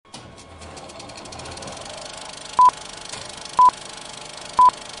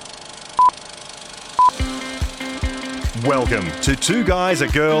Welcome to Two Guys, a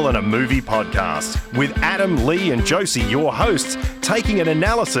Girl and a Movie podcast with Adam, Lee and Josie, your hosts, taking an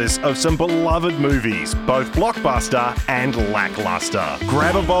analysis of some beloved movies, both blockbuster and lackluster.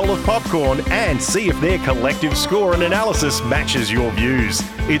 Grab a bowl of popcorn and see if their collective score and analysis matches your views.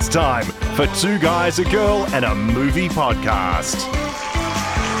 It's time for Two Guys, a Girl and a Movie podcast.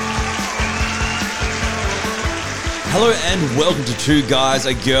 Hello and welcome to Two Guys,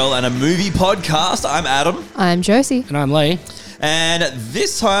 a Girl and a Movie podcast. I'm Adam. I'm Josie. And I'm Lee. And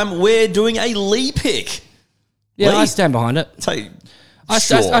this time we're doing a Lee pick. Yeah, Lee, I stand behind it. I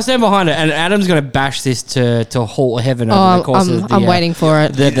stand behind it, and Adam's going to bash this to halt heaven over the course of the... I'm waiting for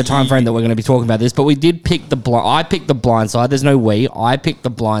it. The time frame that we're going to be talking about this. But we did pick I picked The Blind Side. There's no we. I picked The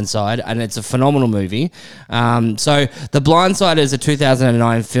Blind Side, and it's a phenomenal movie. So The Blind Side is a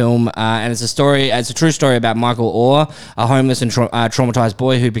 2009 film, and it's a true story about Michael Orr, a homeless and traumatized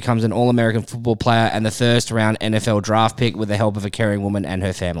boy who becomes an All-American football player and the first-round NFL draft pick with the help of a caring woman and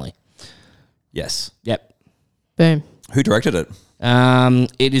her family. Yes. Yep. Boom. Who directed it?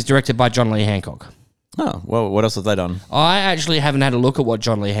 It is directed by John Lee Hancock. Oh, well, what else have they done? I actually haven't had a look at what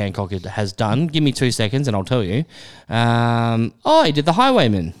John Lee Hancock has done. Give me 2 seconds and I'll tell you. He did The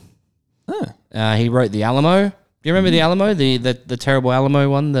Highwayman. Oh. He wrote The Alamo. Do you remember The Alamo? The terrible Alamo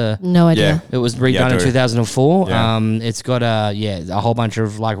one? No idea. It was redone in 2004. Yeah. It's got a whole bunch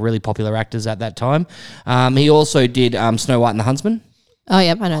of like really popular actors at that time. He also did Snow White and the Huntsman. Oh,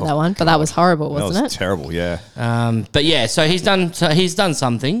 yep, I know that one, but that was horrible, wasn't That was it? terrible, yeah. But yeah, so he's done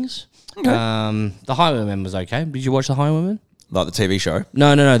some things. Okay. The Highwayman was okay. Did you watch The Highwayman? Like the TV show?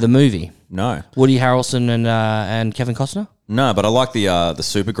 No, the movie. No. Woody Harrelson and Kevin Costner? No, but I like the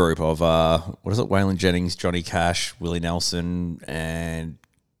super group of, what is it, Waylon Jennings, Johnny Cash, Willie Nelson, and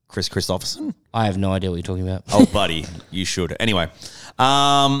Chris Christopherson? I have no idea what you're talking about. Oh, buddy, you should. Anyway,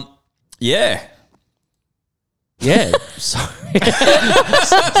 yeah. Yeah, sorry.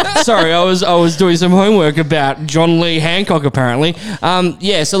 Sorry, I was doing some homework about John Lee Hancock, apparently.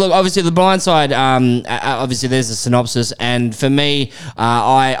 So look, obviously The Blind Side, obviously there's a synopsis, and for me,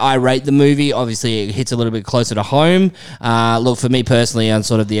 I rate the movie. Obviously, it hits a little bit closer to home. Look, for me personally, on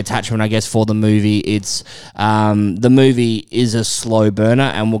sort of the attachment, I guess, for the movie, it's the movie is a slow burner,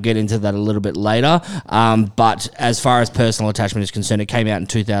 and we'll get into that a little bit later. But as far as personal attachment is concerned, it came out in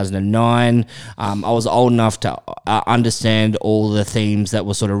 2009. I was old enough to understand all the themes that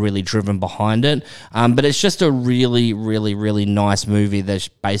were sort of really driven behind it. But it's just a really, really, really nice movie that's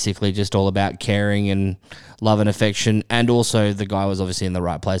basically just all about caring and love and affection. And also the guy was obviously in the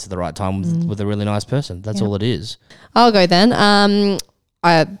right place at the right time with a really nice person. That's all it is. I'll go then.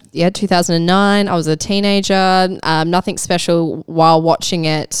 2009. I was a teenager. Nothing special while watching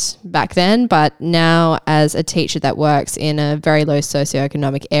it back then, but now as a teacher that works in a very low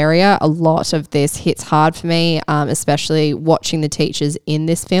socioeconomic area, a lot of this hits hard for me, especially watching the teachers in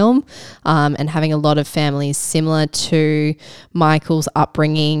this film and having a lot of families similar to Michael's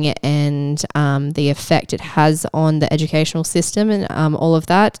upbringing and the effect it has on the educational system and all of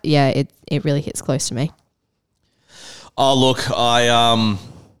that. Yeah, it really hits close to me. Oh, look, I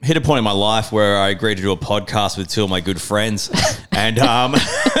hit a point in my life where I agreed to do a podcast with two of my good friends. And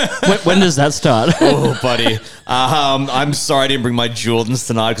when does that start? Oh, buddy. I'm sorry I didn't bring my Jordans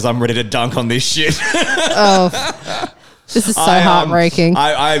tonight because I'm ready to dunk on this shit. This is so heartbreaking.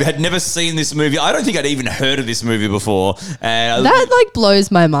 I had never seen this movie. I don't think I'd even heard of this movie before. That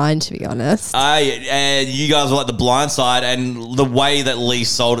blows my mind, to be honest. And you guys were like The Blind Side, and the way that Lee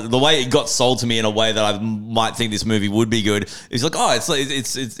sold it, the way it got sold to me in a way that I might think this movie would be good, is like, oh,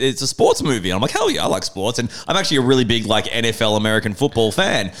 it's a sports movie. And I'm like, hell yeah, I like sports, and I'm actually a really big NFL American football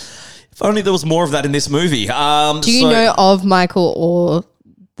fan. If only there was more of that in this movie. Do you know of Michael or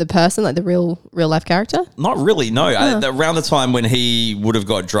the person, like the real life character? Not really, no. Around the time when he would have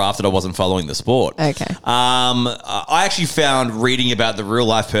got drafted, I wasn't following the sport. Okay. I actually found reading about the real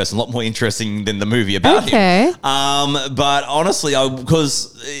life person a lot more interesting than the movie about him. But honestly,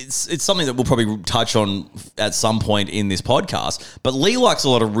 because it's something that we'll probably touch on at some point in this podcast, but Lee likes a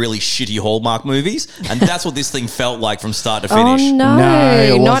lot of really shitty Hallmark movies, and that's what this thing felt like from start to finish. Oh,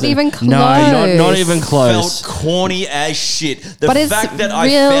 no, not even close. No, not even close. Felt corny as shit. The fact that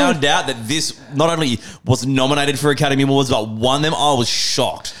I found out that this not only was nominated for Academy Awards but won them, I was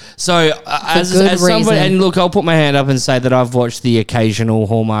shocked. So as somebody, and look, I'll put my hand up and say that I've watched the occasional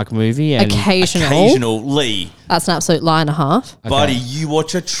Hallmark movie. And occasional Lee. That's an absolute lie and a half. Okay. Buddy, you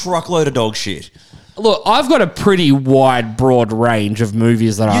watch a truckload of dog shit. Look, I've got a pretty wide, broad range of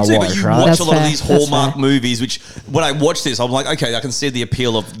movies that I watch, but you right? watch a lot of these Hallmark movies, which when I watch this, I'm like, okay, I can see the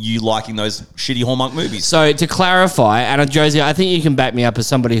appeal of you liking those shitty Hallmark movies. So to clarify, and Josie, I think you can back me up as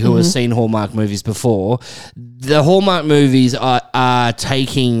somebody who has seen Hallmark movies before, the Hallmark movies are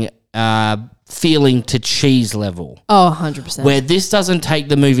taking feeling to cheese level. Oh, 100%. Where this doesn't take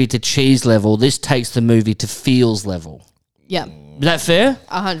the movie to cheese level, this takes the movie to feels level. Yeah. Is that fair?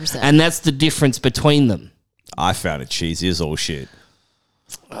 100%. And that's the difference between them. I found it cheesy as all shit.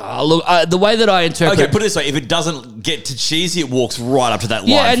 Look, the way that I interpret... Okay, put it this way. If it doesn't get to cheesy, it walks right up to that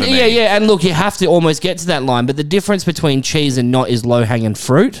line and, for me. Yeah. And look, you have to almost get to that line. But the difference between cheese and not is low-hanging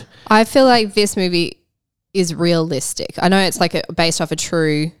fruit. I feel like this movie is realistic. I know it's like based off a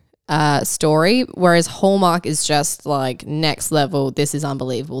true story, whereas Hallmark is just like next level. This is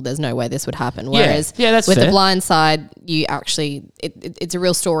unbelievable. There's no way this would happen. Whereas that's with fair. The Blind Side, you actually it's a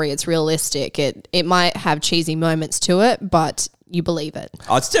real story. It's realistic. It might have cheesy moments to it, but you believe it.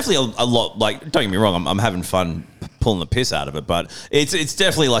 Oh, it's definitely a lot. Like, don't get me wrong, I'm having fun pulling the piss out of it, but it's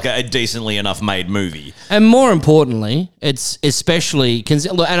definitely like a decently enough made movie. And more importantly, it's especially,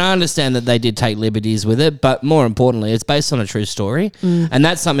 and I understand that they did take liberties with it, but more importantly, it's based on a true story. And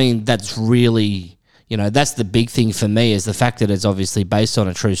that's something that's really, that's the big thing for me, is the fact that it's obviously based on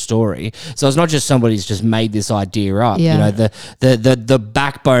a true story. So it's not just somebody's just made this idea up. Yeah. The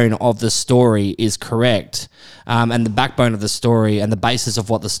backbone of the story is correct. And the backbone of the story and the basis of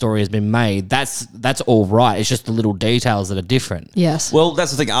what the story has been made, that's all right. It's just the little details that are different. Yes. Well,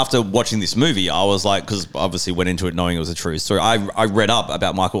 that's the thing. After watching this movie, I was like, because obviously went into it knowing it was a true story. I read up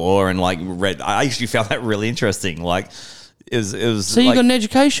about Michael Orr and I actually found that really interesting. Like, it was. So you got an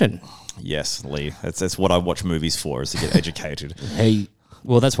education. Yes, Lee. That's what I watch movies for, is to get educated. Hey,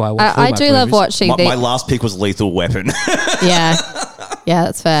 well, that's why I watch I Hallmark do love movies. watching My last pick was Lethal Weapon. Yeah. Yeah,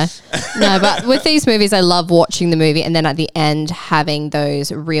 that's fair. No, but with these movies, I love watching the movie and then at the end having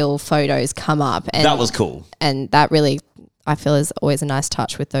those real photos come up. And That was cool. And that really, I feel, is always a nice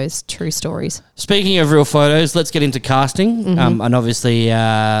touch with those true stories. Speaking of real photos, let's get into casting. And obviously,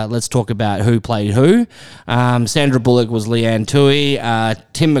 let's talk about who played who. Sandra Bullock was Leanne Toohey.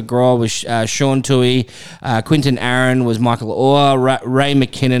 Tim McGraw was Sean Toohey. Quinton Aaron was Michael Orr. Ray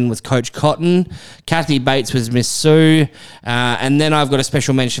McKinnon was Coach Cotton. Kathy Bates was Miss Sue. And then I've got a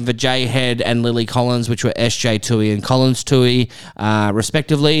special mention for Jay Head and Lily Collins, which were SJ Toohey and Collins Toohey,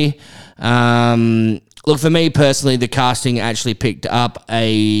 respectively. Look, for me personally, the casting actually picked up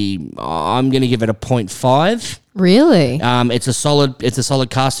I'm going to give it a 0.5. Really? It's a solid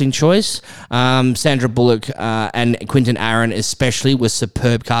casting choice. Sandra Bullock and Quinton Aaron especially were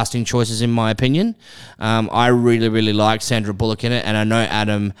superb casting choices in my opinion. I really, really liked Sandra Bullock in it, and I know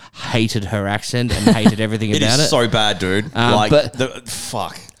Adam hated her accent and hated everything about it. It is so bad, dude.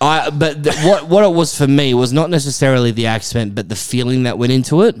 Fuck. What it was for me was not necessarily the accent, but the feeling that went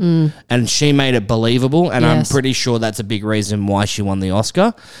into it, and she made it believable, and I'm pretty sure that's a big reason why she won the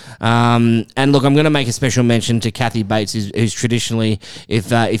Oscar. And look, I'm going to make a special mention to Kathy Bates, who's traditionally,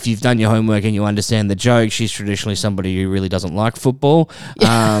 if you've done your homework and you understand the joke, she's traditionally somebody who really doesn't like football,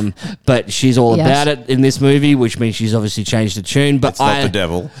 but she's all about it in this movie, which means she's obviously changed the tune. But it's not the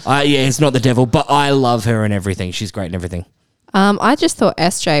devil. It's not the devil, but I love her and everything. She's great in everything. I just thought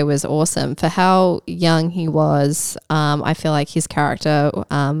SJ was awesome for how young he was. I feel like his character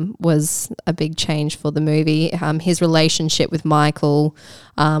was a big change for the movie. His relationship with Michael,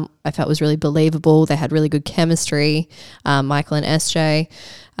 I felt was really believable. They had really good chemistry, Michael and SJ.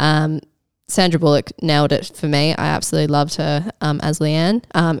 Sandra Bullock nailed it for me. I absolutely loved her as Leanne,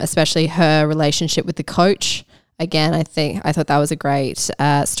 especially her relationship with the coach. Again, I thought that was a great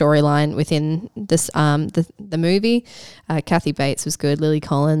storyline within this the movie. Kathy Bates was good. Lily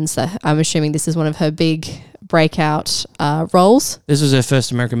Collins, I'm assuming this is one of her big breakout roles. This was her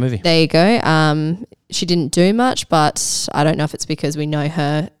first American movie. There you go. She didn't do much, but I don't know if it's because we know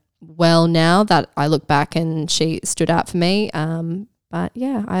her well now that I look back and she stood out for me. But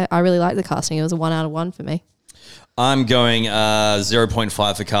yeah, I really liked the casting. It was a 1 out of 1 for me. I'm going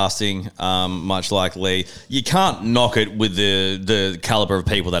 0.5 for casting, much like Lee. You can't knock it with the caliber of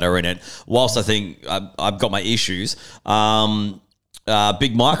people that are in it. Whilst I think I've got my issues. Big Mike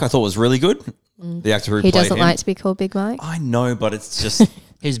I thought was really good. The actor who played him. He doesn't like to be called Big Mike. I know, but it's just...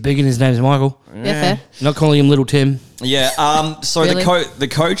 He's big and his name's Michael. Yeah, fair. Not calling him Little Tim. Yeah. So Really? the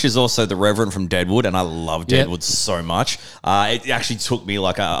coach is also the Reverend from Deadwood, and I love Deadwood so much. It actually took me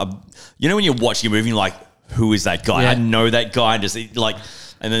like when you're watching a movie, you're like, who is that guy? Yeah. I know that guy, and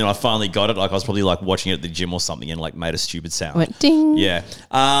and then I finally got it. Like I was probably like watching it at the gym or something, and like made a stupid sound. Went ding. Yeah.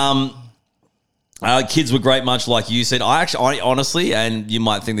 Kids were great, much like you said. I honestly, and you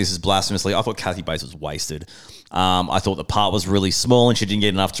might think this is blasphemously, I thought Kathy Bates was wasted. I thought the part was really small and she didn't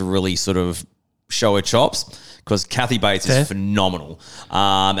get enough to really sort of show her chops, because Kathy Bates is phenomenal.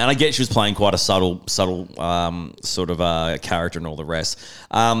 And I get she was playing quite a subtle sort of character and all the rest.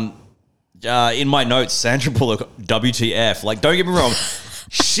 in my notes, Sandra Bullock, WTF. Like, don't get me wrong.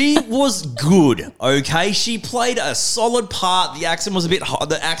 She was good, okay? She played a solid part. The accent was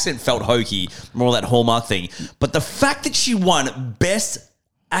the accent felt hokey, more that Hallmark thing. But the fact that she won Best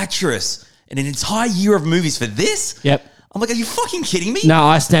Actress in an entire year of movies for this? Yep. I'm like, are you fucking kidding me? No,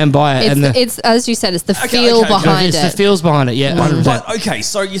 I stand by it. It's as you said, it's the feel behind it's it. the feels behind it, yeah. 100%. But, okay,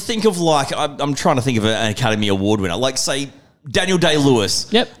 so you think of like, I'm trying to think of an Academy Award winner. Like, say, Daniel Day-Lewis.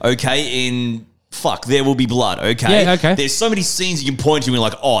 Yep. Okay, in... There Will Be Blood, okay? Yeah, okay. There's so many scenes you can point to and be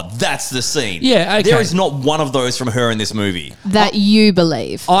like, oh, that's the scene. Yeah, okay. There is not one of those from her in this movie. That you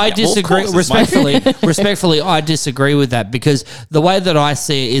believe. I Yeah, well, of disagree course, it's my- respectfully, I disagree with that because the way that I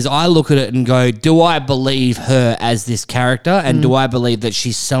see it is I look at it and go, do I believe her as this character and do I believe that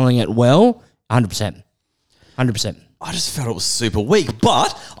she's selling it well? 100%. 100%. I just felt it was super weak.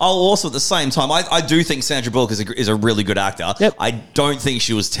 But I'll also at the same time, I do think Sandra Bullock is a really good actor. Yep. I don't think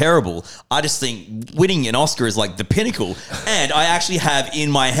she was terrible. I just think winning an Oscar is like the pinnacle. And I actually have in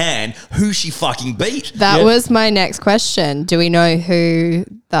my hand who she fucking beat. That was my next question. Do we know who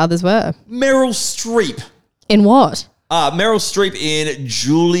the others were? Meryl Streep. In what? Meryl Streep in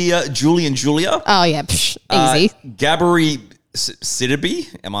Julie and Julia. Oh yeah, easy. Gabri Sidibe.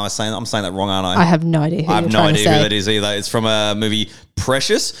 I'm saying that wrong, aren't I have no idea who I have you're no trying idea to who say. that is either. It's from a movie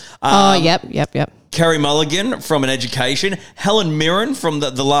Precious. Yep. Carey Mulligan from An Education. Helen Mirren from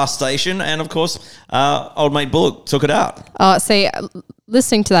the Last Station. And, of course, Old Mate Bullock took it out. See,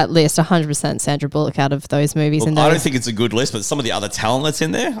 listening to that list, 100% Sandra Bullock out of those movies. Look, I don't think it's a good list, but some of the other talent that's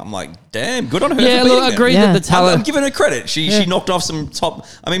in there, I'm like, damn, good on her. Yeah, for being look, I there. agree that the talent... I'm giving her credit. She knocked off some top...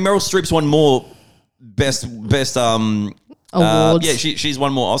 I mean, Meryl Streep's won more best awards. yeah, she's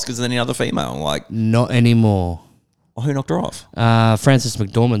won more Oscars than any other female. Like, Not anymore. oh, who knocked her off? Frances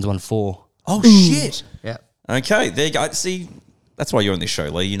McDormand's won 4. Oh, shit. Yeah. Okay, there you go. See, that's why you're on this show,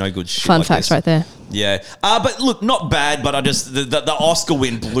 Lee. You know good shit. Fun like facts this. right there. Yeah. But look, not bad, but I just, the Oscar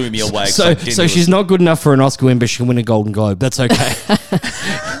win blew me away. So she's not good enough for an Oscar win, but she can win a Golden Globe. That's okay.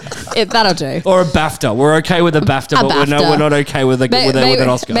 That'll do. Or a BAFTA. We're okay with a BAFTA, but we're BAFTA. not okay with with an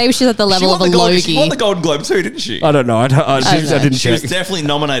Oscar. Maybe she's at the level of a She won the Logie. Golden Globe too, didn't she? I don't know. I didn't She was check. definitely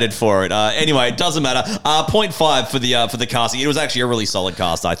nominated for it. Anyway, it doesn't matter. 0.5 for the casting. It was actually a really solid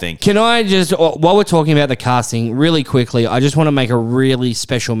cast, I think. Can I just, while we're talking about the casting, really quickly, I just want to make a really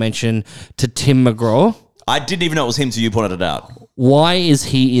special mention to Tim McGraw. I didn't even know it was him till you pointed it out. Why is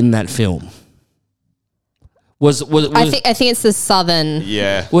he in that film? Was I think it's the southern.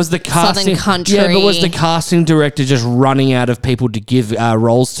 Yeah. was the casting country. Yeah, but was the casting director just running out of people to give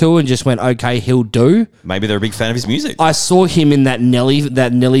roles to and just went, okay, he'll do? Maybe they're a big fan of his music. I saw him in that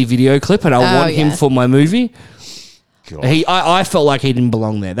Nelly video clip, and I want him yeah. for my movie. God. I felt like he didn't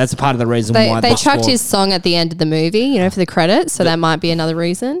belong there. That's a part of the reason why They the chucked score- his song at the end of the movie, for the credits, so that might be another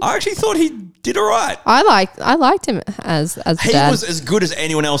reason. I actually thought he did all right. I liked him as the He dad. was as good as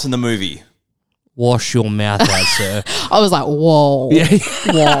anyone else in the movie. Wash your mouth out, sir. I was like, whoa,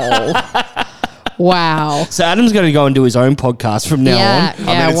 whoa, wow. So Adam's going to go and do his own podcast from now Yeah, on.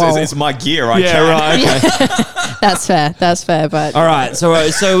 yeah, I mean, whoa. it's my gear. I Yeah, can. right. Okay. That's fair. But All right.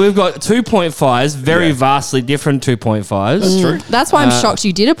 So we've got 2.5s, very Yeah. vastly different 2.5s. That's true. that's why I'm shocked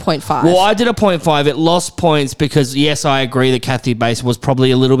you did a 0.5. Well, I did a 0.5. It lost points because, yes, I agree that Kathy Bates was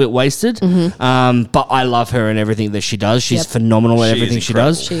probably a little bit wasted. But I love her and everything that she does. She's Yep. phenomenal at She is everything she incredible.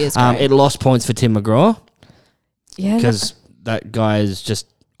 does. She is great. It lost points for Tim McGraw yeah, because that guy is just,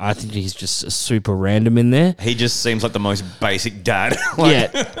 I think he's just super random in there. He just seems like the most basic dad. Like,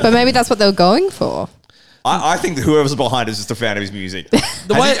 Yeah. but maybe that's what they were going for. I think that whoever's behind it is just a fan of his music.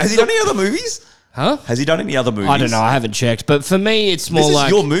 way- Has he done any other movies? Huh? Has he done any other movies? I don't know. I haven't checked. But for me, it's more This is like...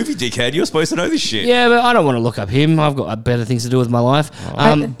 your movie, dickhead. You're supposed to know this shit. Yeah, but I don't want to look up him. I've got better things to do with my life.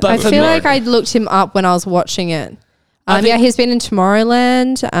 But I for feel me- like I looked him up when I was watching it. I think- Yeah, he's been in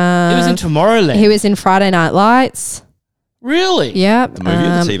Tomorrowland. He was in Tomorrowland. He was in Friday Night Lights. Really? Yep. The movie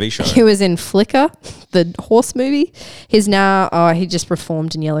or the TV show? He was in Flicker, the horse movie. He's now, he just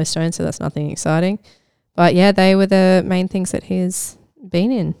performed in Yellowstone, so that's nothing exciting. But yeah, they were the main things that he's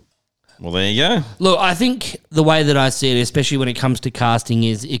been in. Well, there you go. Look, I think the way that I see it, especially when it comes to casting,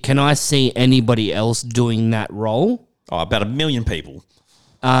 is can I see anybody else doing that role? Oh, about 1 million people.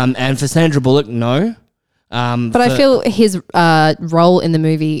 And for Sandra Bullock, no. But I feel his role in the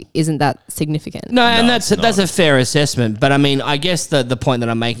movie isn't that significant. No, and No, that's it's a not. fair assessment. But I mean, I guess the point that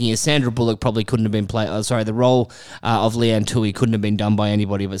I'm making is Sandra Bullock probably couldn't have been played. The role of Leanne Tui couldn't have been done by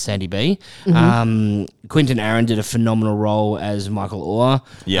anybody but Sandy B. Quentin Aaron did a phenomenal role as Michael Orr.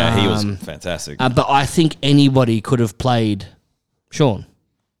 Yeah, he was fantastic. But I think anybody could have played Sean.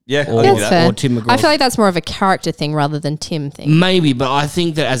 Yeah, or, I'll give you That's that. fair. or Tim McGraw. I feel like that's more of a character thing rather than Tim thing. Maybe, but I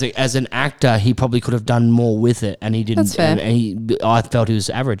think that as an actor, he probably could have done more with it, and he didn't. That's fair. And I felt he was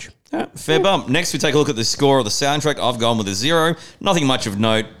average. Yeah, fair bump. Next, we take a look at the score of the soundtrack. I've gone with a 0. Nothing much of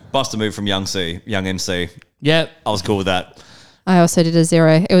note. Bust a move from Young MC. Yeah, I was cool with that. I also did a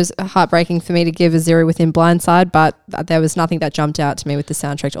 0. It was heartbreaking for me to give a 0 within Blindside, but there was nothing that jumped out to me with the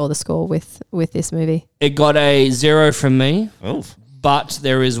soundtrack or the score with this movie. it got a 0 from me, Oof. but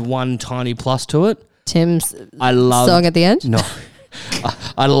there is one tiny plus to it. Tim's I love song at the end. No.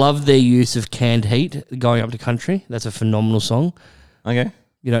 I love their use of Canned Heat, Going Up to Country. That's a phenomenal song. Okay.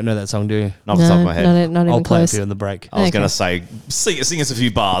 You don't know that song, do you? Not off the top of my head. Not even I'll play it close. for you in the break. I was Okay. going to say, sing us a few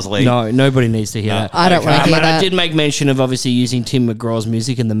bars, Lee. No, nobody needs to hear that. I don't want to hear But I that. did make mention of obviously using Tim McGraw's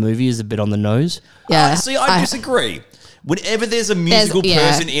music in the movie is a bit on the nose. Yeah. See, I disagree. Whenever there's a musical yeah,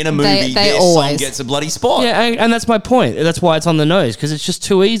 person in a they movie, their always- song gets a bloody spot. Yeah, and that's my point. That's why it's on the nose, because it's just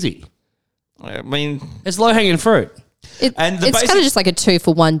too easy. I mean, It's low-hanging fruit. And the It's basic- kind of just like a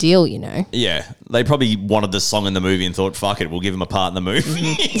 2-for-1 deal, you know. yeah, they probably wanted this song in the movie and thought, fuck it, we'll give him a part in the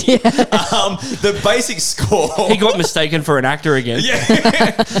movie. The basic score. He got mistaken for an actor again.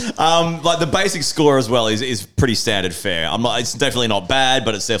 Like the basic score as well is pretty standard fare. It's definitely not bad,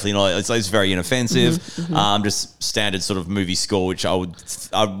 but it's definitely not. It's very inoffensive. Just standard sort of movie score, which I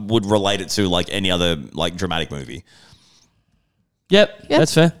would relate it to like any other like dramatic movie. Yep,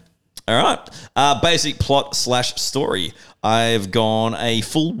 that's fair. All right, basic plot / story. I've gone a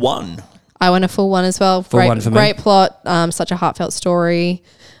full 1. I went a full 1 as well. Full 1 for me. Great plot, such a heartfelt story.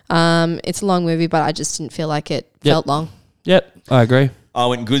 It's a long movie, but I just didn't feel like it felt long. Yep, I agree. I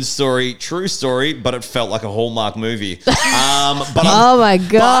went good story, true story, but it felt like a Hallmark movie. Oh my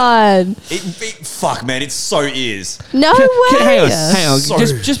God. Fuck, man, it so is. No way. Hang on. So-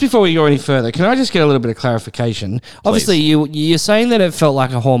 Just before we go any further, can I just get a little bit of clarification? Obviously, you're saying that it felt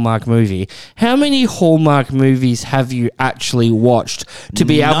like a Hallmark movie. How many Hallmark movies have you actually watched to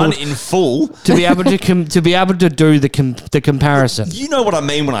be None able in full. to be able to to be able to do the comparison? You know what I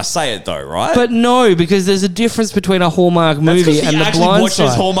mean when I say it, though, right? But no, because there's a difference between a Hallmark movie and The Blind watches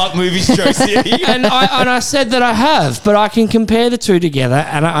Side. Hallmark movies, Josie. And I said that I have, but I can compare the two together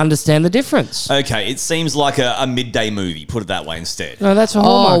and I understand the difference. Okay, it seems like a midday movie. Put it that way instead. No, that's a Oh,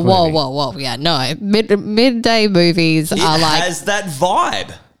 Hallmark movie. whoa. Yeah, no. Midday movies It are like has that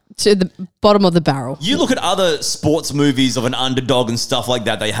vibe. to the bottom of the barrel. You look at other sports movies of an underdog and stuff like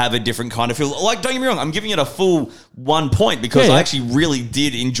that, they have a different kind of feel. Like, don't get me wrong, I'm giving it a full 1 point because Yeah. I actually really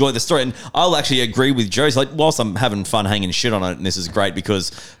did enjoy the story. And I'll actually agree with Joe's. Like, whilst I'm having fun hanging shit on it, and this is great because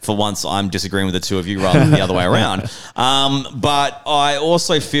for once I'm disagreeing with the two of you rather than the other way around. But I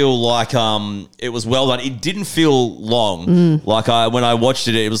also feel like it was well done. It didn't feel long. Like when I watched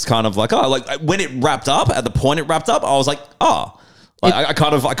it, it was kind of like, when it wrapped up, at the point it wrapped up, I was like, oh. Like, I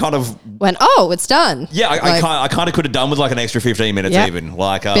kind of Went, oh, it's done. yeah, Like, I kind of could have done with like an extra 15 minutes Yeah. even.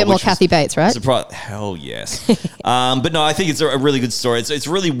 Like bit more which was Kathy Bates, right? Hell yes. But no, I think it's a really good story. It's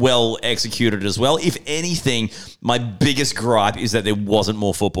really well executed as well. If anything, my biggest gripe is that there wasn't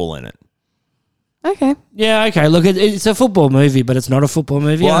more football in it. Okay. Yeah, okay. Look, it's a football movie, but it's not a football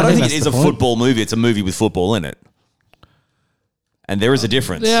movie. Well, I don't think that's it is the a point. football movie. It's a movie with football in it. And there is a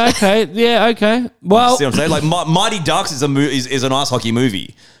difference. Yeah, okay. Yeah, okay. Well, See what I'm saying? Like Mighty Ducks is is an ice hockey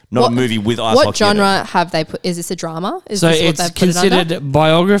movie, not a movie with ice hockey. What genre have they put? Is this a drama? Is so this what it's they've put it under? considered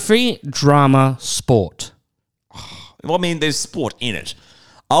biography, drama, sport. Well, I mean, there's sport in it.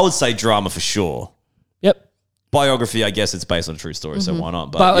 I would say drama for sure. Yep. Biography, I guess it's based on a true story, so why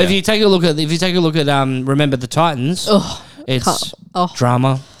not? But yeah. if you take a look at Remember the Titans, it's can't- oh.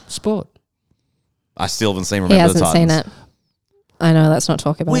 drama, sport. I still haven't seen He Remember the hasn't seen Titans. it. I know. Let's not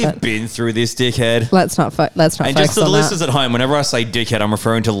talk about We've it. been through this, dickhead. Let's not And just focus to the on listeners that. at home, whenever I say dickhead, I'm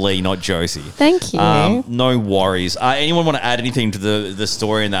referring to Lee, not Josie. Thank you. No worries. Anyone want to add anything to the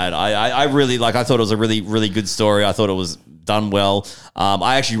story in that? I really like. I thought it was a really, really good story. I thought it was done well.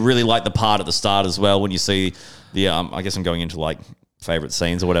 I actually really liked the part at the start as well when you see the. I guess I'm going into like favorite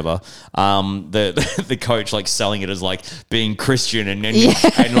scenes or whatever. The coach like selling it as like being Christian and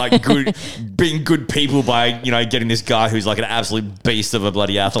and like good, being good people by getting this guy who's like an absolute beast of a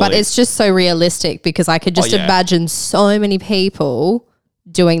bloody athlete. But it's just so realistic because I could just yeah. imagine so many people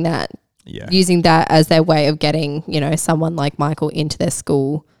doing that, Yeah. using that as their way of getting, someone like Michael into their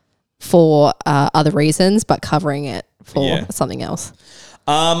school for other reasons, but covering it for Yeah. something else.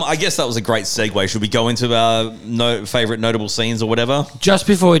 I guess that was a great segue. Should we go into our favorite notable scenes or whatever? Just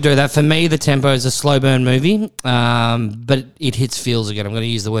before we do that, for me, The Tempo is a slow burn movie, but it hits feels again. I'm going to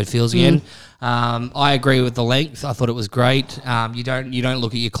use the word feels again. I agree with the length. I thought it was great. You don't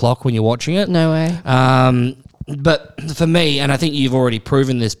look at your clock when you're watching it. No way. But for me, and I think you've already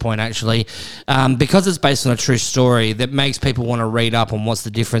proven this point actually, because it's based on a true story, that makes people want to read up on what's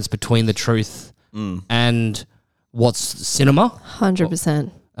the difference between the truth and what's cinema.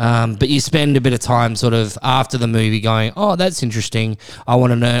 100%. But you spend a bit of time sort of after the movie going, oh, that's interesting. I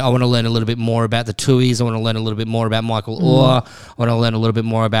want to know. I want to learn a little bit more about the Tuohys. I want to learn a little bit more about Michael Oher. I want to learn a little bit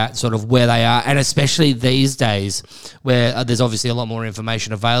more about sort of where they are. And especially these days where there's obviously a lot more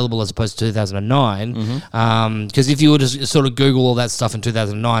information available as opposed to 2009. Because if you were to sort of Google all that stuff in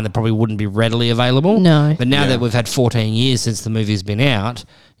 2009, that probably wouldn't be readily available. No. But now that we've had 14 years since the movie's been out,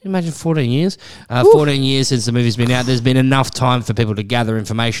 can you imagine 14 years? 14 years since the movie's been out, there's been enough time for people to gather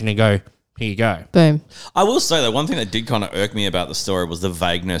information and go, here you go. Boom. I will say that one thing that did kind of irk me about the story was the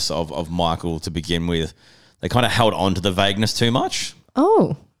vagueness of Michael to begin with. They kind of held on to the vagueness too much.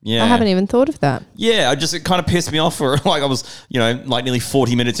 Oh. Yeah. I haven't even thought of that. Yeah, it kind of pissed me off for like I was, like nearly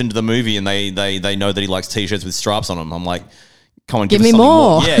 40 minutes into the movie and they know that he likes t-shirts with stripes on them. I'm like, come on, give me us something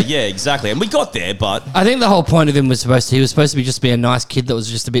more. Yeah, exactly. And we got there, but I think the whole point of him was supposed to be just be a nice kid that was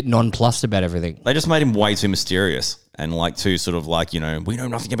just a bit nonplussed about everything. they just made him way too mysterious and like too sort of like, we know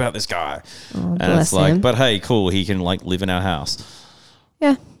nothing about this guy. And bless it's like, him. but hey, cool, he can like live in our house.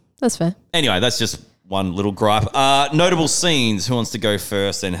 Yeah, that's fair. Anyway, that's just one little gripe. Notable scenes. Who wants to go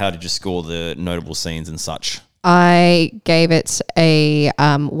first and how did you score the notable scenes and such? I gave it a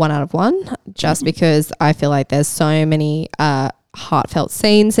 1 out of 1 just because I feel like there's so many heartfelt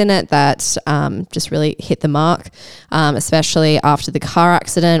scenes in it that just really hit the mark, especially after the car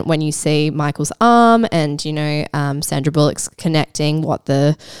accident when you see Michael's arm and, Sandra Bullock's connecting what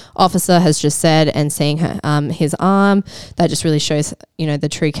the officer has just said and seeing her, his arm. That just really shows, the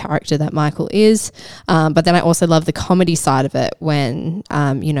true character that Michael is. But then I also love the comedy side of it when,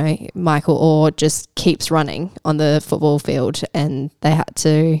 Michael Oher just keeps running on the football field and they had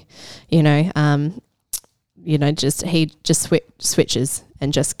to, he just switches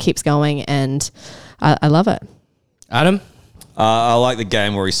and just keeps going, and I love it. Adam? I like the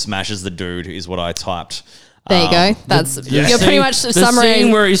game where he smashes the dude is what I typed. There you go. That's you're pretty much the summary.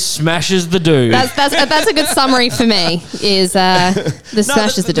 scene where he smashes the dude. That's a good summary for me. Is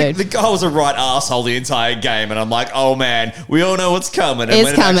smashes the dude. The guy was a right asshole the entire game, and I'm like, oh man, we all know what's coming. And It's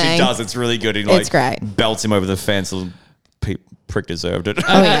when coming. it actually does, it's really good. He It's great. belts him over the fence. Prick deserved it.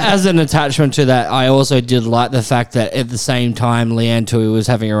 As an attachment to that, I also did like the fact that at the same time, Leanne Tui was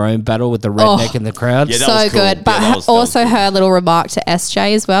having her own battle with the redneck in the crowd. Yeah, that So was cool. good. Yeah, But that was also cool. her little remark to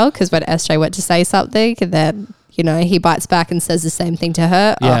SJ as well, because when SJ went to say something, and then he bites back and says the same thing to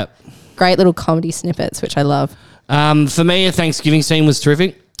her. Yeah. Great little comedy snippets, which I love. For me, a Thanksgiving scene was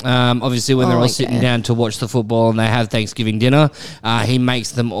terrific. Obviously, when they're all sitting yeah. down to watch the football and they have Thanksgiving dinner, he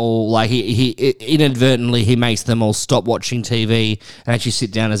makes them all he inadvertently he makes them all stop watching TV and actually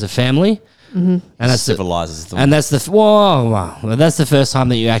sit down as a family. Mm-hmm. And that's civilizes them. And that's that's the first time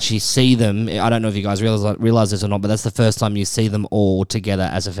that you actually see them. I don't know if you guys realize this or not, but that's the first time you see them all together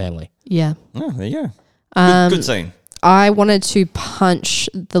as a family. Yeah. Oh, there you go. Good scene. I wanted to punch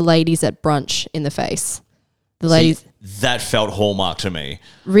the ladies at brunch in the face. The ladies. That felt Hallmark to me.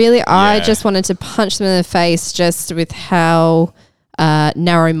 Really, I Yeah. just wanted to punch them in the face just with how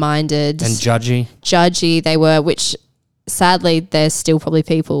narrow-minded And judgy they were, which sadly there's still probably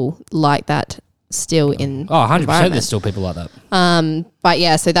people like that still in 100%. environment. There's still people like that. But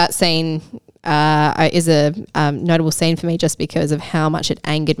yeah, so that scene is a notable scene for me just because of how much it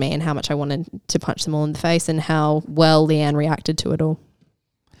angered me and how much I wanted to punch them all in the face and how well Leanne reacted to it all.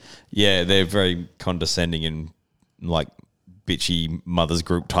 Yeah, they're very condescending and like bitchy mothers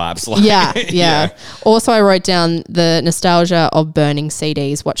group types. Like, Yeah. Also, I wrote down the nostalgia of burning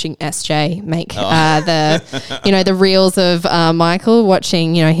CDs, watching SJ make the reels of Michael,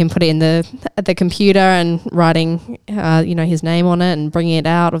 watching him put it in the computer and writing his name on it and bringing it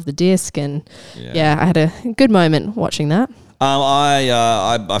out of the disc, and I had a good moment watching that.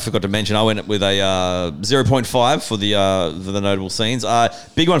 I forgot to mention I went with a 0.5 for the notable scenes.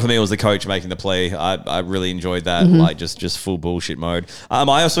 Big one for me was the coach making the play. I really enjoyed that, like just full bullshit mode.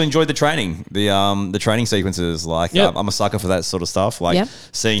 I also enjoyed the training, the training sequences. Like I'm a sucker for that sort of stuff. Like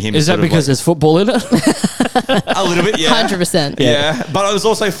seeing him. Is that because there's football in it? a little bit? Yeah, 100%. Yeah, but it was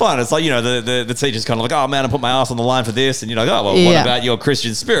also fun. It's like the teacher's kind of like, oh man, I put my ass on the line for this, and you're like, oh well, what about your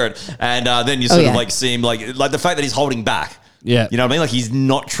Christian spirit? And then you sort of like see him like the fact that he's holding back. Yeah. You know what I mean? Like he's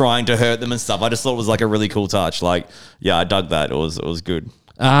not trying to hurt them and stuff. I just thought it was like a really cool touch. Like, yeah, I dug that. It was good.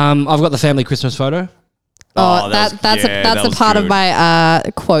 I've got the family Christmas photo. That's a part of my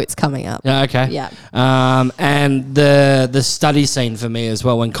quotes coming up. Yeah, okay. Yeah. And the study scene for me as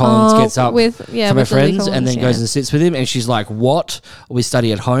well, when Collins gets up from her friends and then goes and sits with him, and she's like, "What? We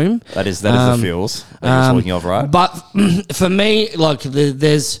study at home." That is the feels that you're talking of, right? But for me, like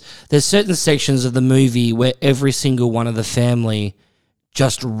there's certain sections of the movie where every single one of the family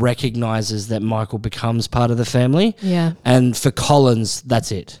just recognizes that Michael becomes part of the family. Yeah. And for Collins,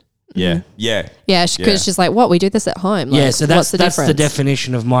 that's it. Yeah, yeah. Yeah, because she's like, what? We do this at home. Like, So that's the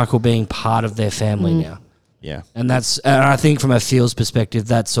definition of Michael being part of their family now. Yeah. And I think from a feels perspective,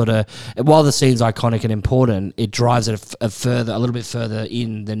 that's sort of, while the scene's iconic and important, it drives it a little bit further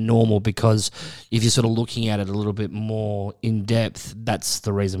in than normal, because if you're sort of looking at it a little bit more in depth, that's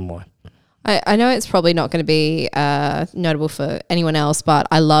the reason why. I know it's probably not going to be notable for anyone else, but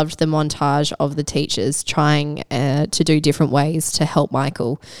I loved the montage of the teachers trying to do different ways to help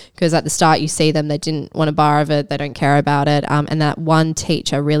Michael, because at the start you see them, they didn't want a bar of it, they don't care about it, and that one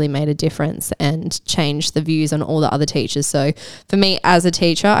teacher really made a difference and changed the views on all the other teachers. So for me as a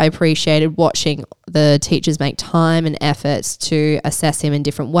teacher, I appreciated watching the teachers make time and efforts to assess him in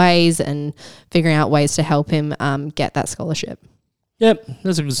different ways and figuring out ways to help him get that scholarship. Yep,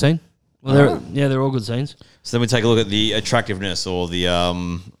 that's a good scene. Well, they're all good scenes. So then we take a look at the attractiveness or the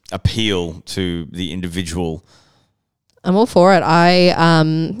appeal to the individual. I'm all for it. I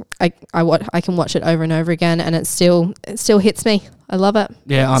can watch it over and over again, and it still hits me. I love it.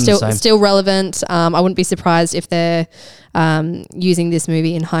 Yeah, I'm still the same. Still relevant. I wouldn't be surprised if they're using this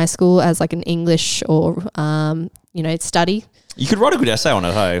movie in high school as like an English or study. You could write a good essay on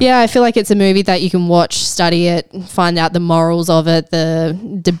it, hey? Yeah, I feel like it's a movie that you can watch, study it, find out the morals of it, the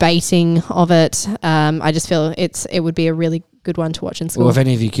debating of it. I just feel it would be a really good one to watch in school. Well, if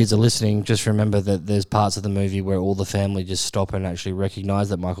any of you kids are listening, just remember that there's parts of the movie where all the family just stop and actually recognise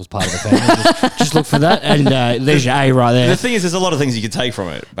that Michael's part of the family. just look for that, and there's your A right there. The thing is, there's a lot of things you could take from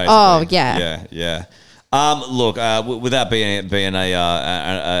it, basically. Oh, yeah. Yeah. Look, without being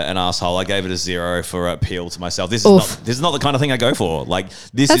an asshole, I gave it a 0 for appeal to myself. This is not the kind of thing I go for. Like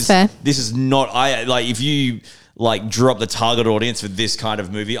That's fair. This is not. If you drew up the target audience for this kind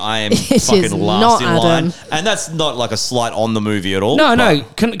of movie, I am fucking last in line. And that's not like a slight on the movie at all. No.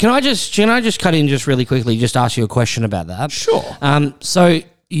 Can I just cut in just really quickly? Just ask you a question about that. Sure. So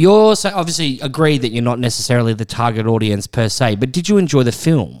you're obviously agreed that you're not necessarily the target audience per se, but did you enjoy the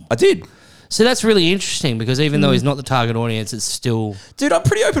film? I did. So that's really interesting, because even though he's not the target audience, it's still... Dude, I'm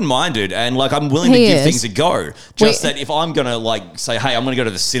pretty open-minded, and I'm willing to give things a go. Just that if I'm going to say, hey, I'm going to go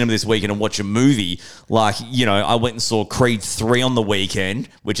to the cinema this weekend and watch a movie, I went and saw Creed 3 on the weekend,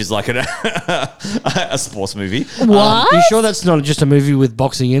 which is like a sports movie. What? You sure that's not just a movie with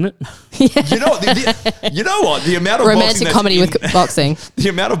boxing in it? You know what? The amount of romantic comedy with boxing. The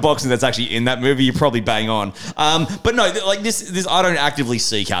amount of boxing that's actually in that movie, you probably bang on. But no, this I don't actively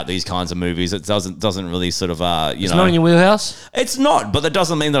seek out these kinds of movies. It doesn't really sort of It's not in your wheelhouse. It's not, but that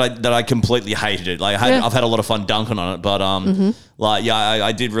doesn't mean that I completely hated it. I've had a lot of fun dunking on it, but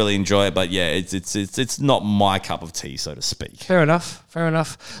I did really enjoy it. But yeah, it's not my cup of tea, so to speak. Fair enough.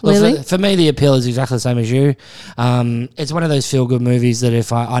 Look, Really? for me, the appeal is exactly the same as you. It's one of those feel good movies that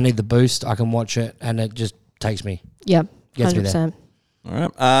if I need the boost, I can watch it, and it just takes me. Yep, Gets me there. 100%. All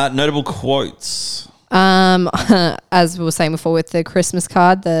right. Notable quotes. As we were saying before with the Christmas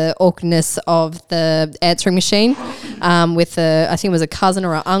card, the awkwardness of the answering machine, with I think it was a cousin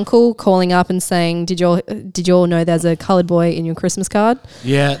or an uncle calling up and saying, did you all know there's a coloured boy in your Christmas card?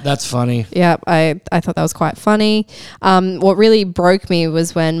 Yeah, that's funny. Yeah, I thought that was quite funny. What really broke me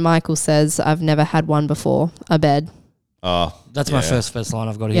was when Michael says, I've never had one before, a bed. Oh, that's my first line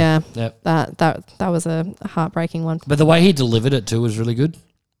I've got here. Yeah, yep. That was a heartbreaking one. But the way he delivered it too was really good.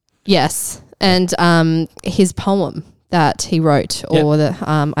 Yes, and his poem that he wrote,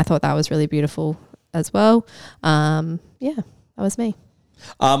 I thought that was really beautiful as well. That was me.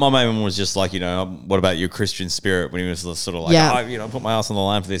 My main one was just what about your Christian spirit, when he was sort of I put my ass on the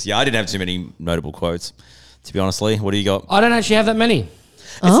line for this. Yeah, I didn't have too many notable quotes, to be honestly. What do you got? I don't actually have that many.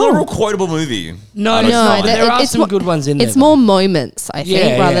 It's not a real quotable movie. No, there are some good ones in there. It's more moments, I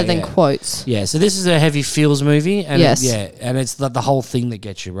think, rather than quotes. Yeah, so this is a heavy feels movie. And yes. And it's the whole thing that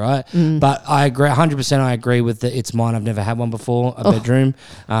gets you, right? But I agree, 100% I agree with the It's Mine, I've never had one before, a bedroom.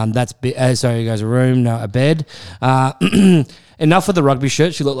 Sorry, goes a room, no, a bed. Enough with the rugby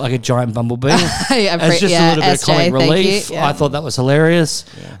shirt. She looked like a giant bumblebee. It's just a little bit of comic relief. Yeah. I thought that was hilarious.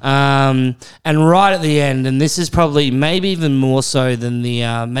 Yeah. And right at the end, and this is probably maybe even more so than the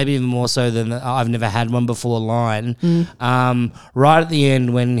I've never had one before line. Right at the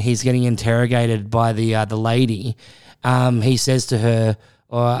end, when he's getting interrogated by the lady, he says to her,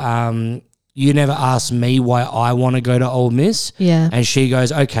 you never asked me why I want to go to Ole Miss. Yeah. And she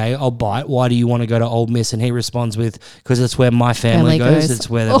goes, okay, I'll bite. Why do you want to go to Ole Miss? And he responds with, because it's where my family goes. It's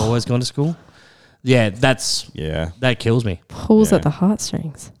where they've always gone to school. Yeah, that kills me. Pulls at the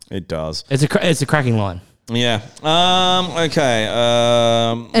heartstrings. It does. It's a cracking line. Yeah. Okay.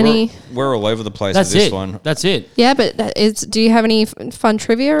 We're all over the place with this one. That's it. Yeah, but do you have any fun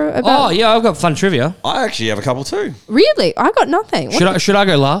trivia about? Oh yeah, I've got fun trivia. I actually have a couple too. Really? I got nothing. Should I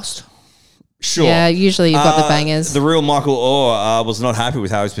go last? Sure. Yeah, usually you've got the bangers. The real Michael Orr was not happy with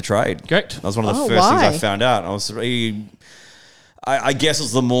how he was portrayed. Correct. That was one of the first things I found out. I guess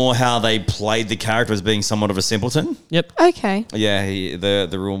it's the more how they played the character as being somewhat of a simpleton. Yep. Okay. Yeah,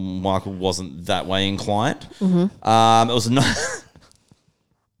 the real Michael wasn't that way inclined. Mm-hmm. It was not.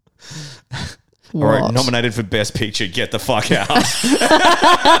 All right, nominated for Best Picture. Get the fuck out. That's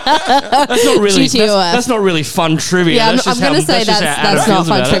not really. That's not really fun trivia. Yeah, I'm going to say that's not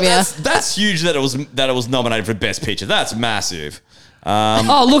fun trivia. That's huge that it was nominated for Best Picture. That's massive.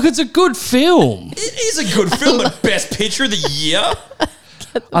 Oh, look, it's a good film. It is a good film, but Best Picture of the year.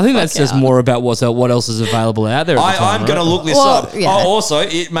 I think that says more about what else is available out there. I'm going to look this up. Yeah. Oh, also,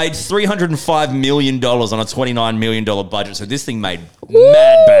 it made $305 million on a $29 million budget, so this thing made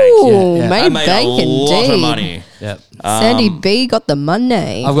mad bank. Yeah. Made made bank a lot indeed. of money. Yep. Sandy B got the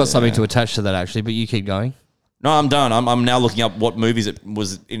money. I've got something to attach to that actually, but you keep going. No, I'm done. I'm now looking up what movies it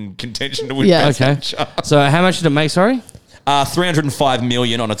was in contention to win. Yeah. Best Okay. Picture. So how much did it make? Sorry. $305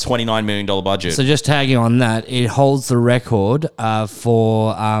 million on a $29 million budget. So just tagging on that, it holds the record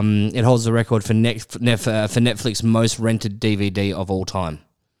for Netflix most rented DVD of all time.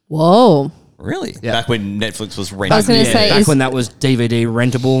 Whoa. Really? Yeah. Back when Netflix was rented. I was going to say, back when that was DVD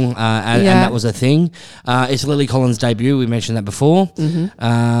rentable, and that was a thing. It's Lily Collins' debut. We mentioned that before.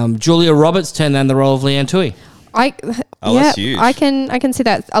 Mm-hmm. Julia Roberts turned down the role of Leanne Tui. That's huge. I can see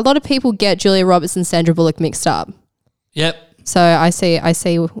that. A lot of people get Julia Roberts and Sandra Bullock mixed up. Yep. So I see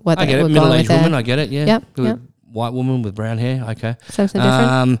what I they get were it. going with Middle-aged there. woman. I get it. Yeah. Yep. White woman with brown hair. Okay. Something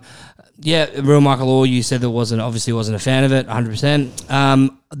different. Yeah, real Michael Orr. You said wasn't a fan of it.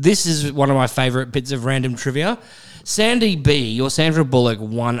 100%. This is one of my favorite bits of random trivia. Sandy B or Sandra Bullock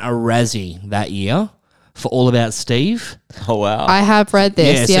won a Razzie that year for All About Steve. Oh wow! I have read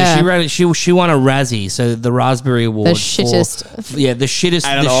this. So she won a Razzie, so the Raspberry Award. The shittest. The shittest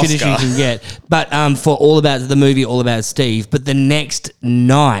And an you Oscar. can get. But for All About the movie, All About Steve. But the next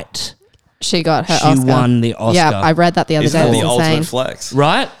night, She got her she Oscar. won the Oscar. Yeah, I read that the other Isn't day. that It the was insane. ultimate flex?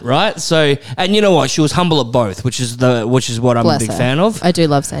 Right. So, and you know what? She was humble at both, which is what I'm Bless a big her. fan of. I do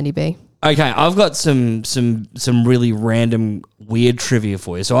love Sandy B. Okay, I've got some really random weird trivia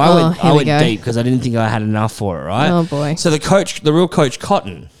for you. So I Oh, went here we go. deep because I didn't think I had enough for it. Right? Oh, boy. So the real Coach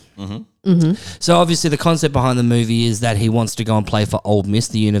Cotton. So obviously the concept behind the movie is that he wants to go and play for Ole Miss,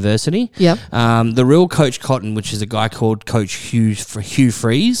 the university. Yep. The real Coach Cotton, which is a guy called Coach Hugh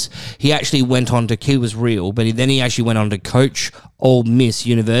Freeze, he actually went on to, he was real, but then he actually went on to coach Ole Miss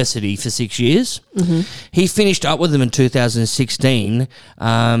University for 6 years. He finished up with them in 2016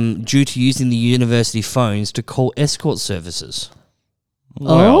 due to using the university phones to call escort services.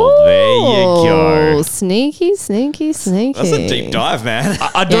 Well, there you go. Sneaky. That's a deep dive, man.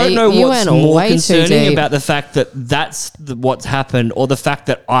 I don't know you what's went more way too concerning deep. about the fact that that's what's happened or the fact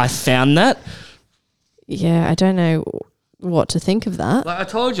that I found that. Yeah, I don't know what to think of that. Like I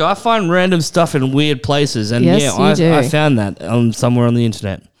told you, I find random stuff in weird places, and Yes, you do. I found that somewhere on the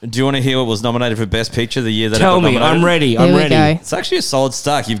internet. Do you want to hear what was nominated for Best Picture the year that Tell it got me, nominated? I'm ready. Here I'm we ready. go. It's actually a solid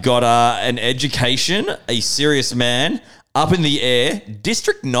stack. You've got an Education, A Serious Man, Up in the Air,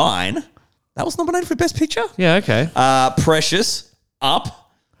 District 9. That was nominated for Best Picture. Yeah, okay. Precious, Up.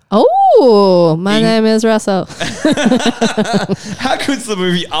 Oh, my name is Russell. How good's the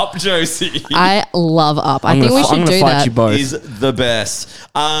movie Up, Josie? I love Up. I think we should do fight that. you both. Is the best.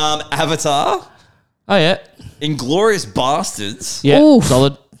 Avatar, Oh yeah, Inglourious Bastards, yeah, Oof.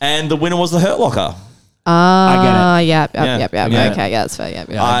 solid. and the winner was The Hurt Locker. Yep. Yeah, Okay, yeah, that's fair. Yep.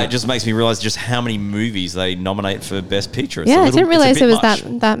 It just makes me realize just how many movies they nominate for Best Picture. It's Yeah, a I little- didn't realize it's a it bit was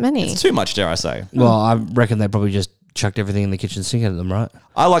much. that many. It's too much, dare I say. Well, I reckon they probably just chucked everything in the kitchen sink at them, right?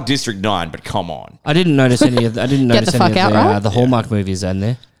 I like District 9, but come on. I didn't notice any of. I didn't Get notice the any fuck of out, the, right? the Hallmark movies in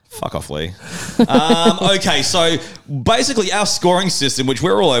there. Fuck off, Lee. Okay, so basically our scoring system, which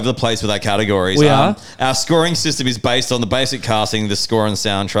we're all over the place with our categories. We are. Our scoring system is based on the basic casting, the score and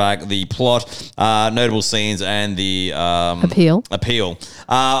soundtrack, the plot, notable scenes, and the Appeal.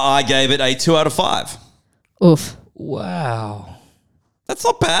 I gave it a 2 out of 5. Oof. Wow, That's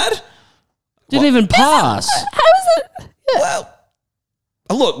not bad. didn't even pass. How is it? Well,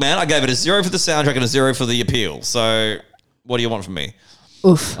 look, man, I gave it a 0 for the soundtrack and a 0 for the appeal. So what do you want from me?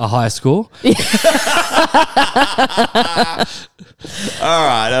 Oof. a higher score. All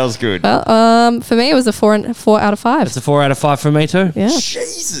right, that was good. Well, for me, it was a 4 out of 5. It's a 4 out of 5 for me too. Yeah.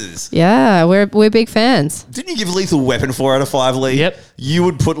 Jesus. Yeah, we're big fans. Didn't you give Lethal Weapon 4 out of 5, Lee? Yep. You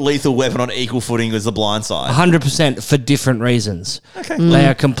would put Lethal Weapon on equal footing as The Blind Side. 100% for different reasons. Okay. They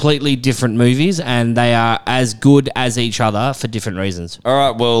are completely different movies and they are as good as each other for different reasons. All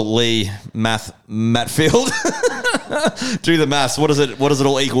right, well, Lee, Mattfield, do the maths. What does it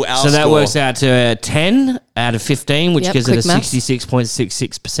all equal? Our So that score? works out to a 10 out of 15, which Yep, gives it a quick maths.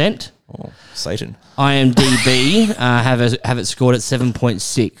 66.66%. Oh, Satan. IMDb have it scored at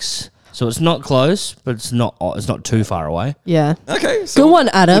 7.6. So it's not close, but it's not too far away. Yeah. Okay. So Good one,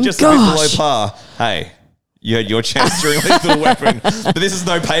 Adam. We're just a bit below Gosh. par. Hey, you had your chance during Lethal Weapon. But this is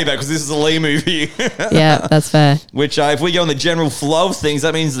no payback because this is a Lee movie. Yeah, that's fair. Which, if we go on the general flow of things,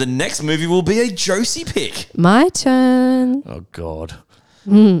 that means the next movie will be a Josie pick. My turn. Oh, God.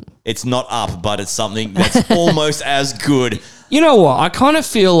 It's not Up, but it's something that's almost as good. You know what? I kind of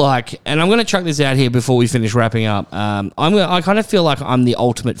feel like, and I'm going to chuck this out here before we finish wrapping up. I kind of feel like I'm the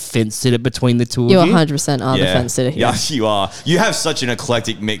ultimate fence sitter between the two You of you. 100% are the fence sitter here. Yeah, you are. You have such an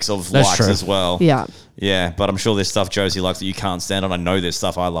eclectic mix of That's likes true. as well. Yeah. Yeah, but I'm sure there's stuff Josie likes that you can't stand, and I know there's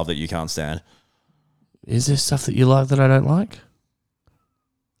stuff I love that you can't stand. Is there stuff that you like that I don't like?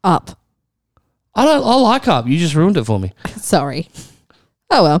 Up. I like Up. You just ruined it for me. Sorry.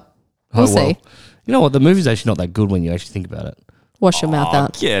 Oh, well. We'll see. You know what? The movie's actually not that good when you actually think about it. Wash your mouth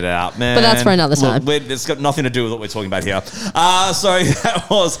out. Get out, man. But that's for another time. It's got nothing to do with what we're talking about here. So that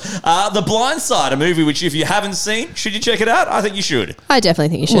was The Blind Side, a movie which, if you haven't seen, should you check it out? I think you should. I definitely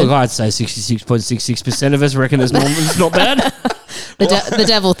think you should. Look, I'd say 66.66% of us reckon it's not bad. The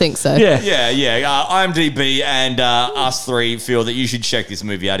devil thinks so. Yeah. Yeah. IMDb and us three feel that you should check this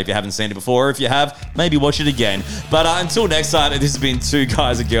movie out if you haven't seen it before. If you have, maybe watch it again. But until next time, this has been Two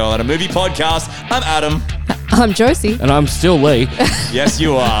Guys, a Girl, and a Movie Podcast. I'm Adam. I'm Josie. And I'm still Lee. Yes,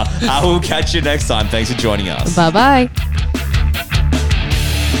 you are. I will catch you next time. Thanks for joining us. Bye-bye.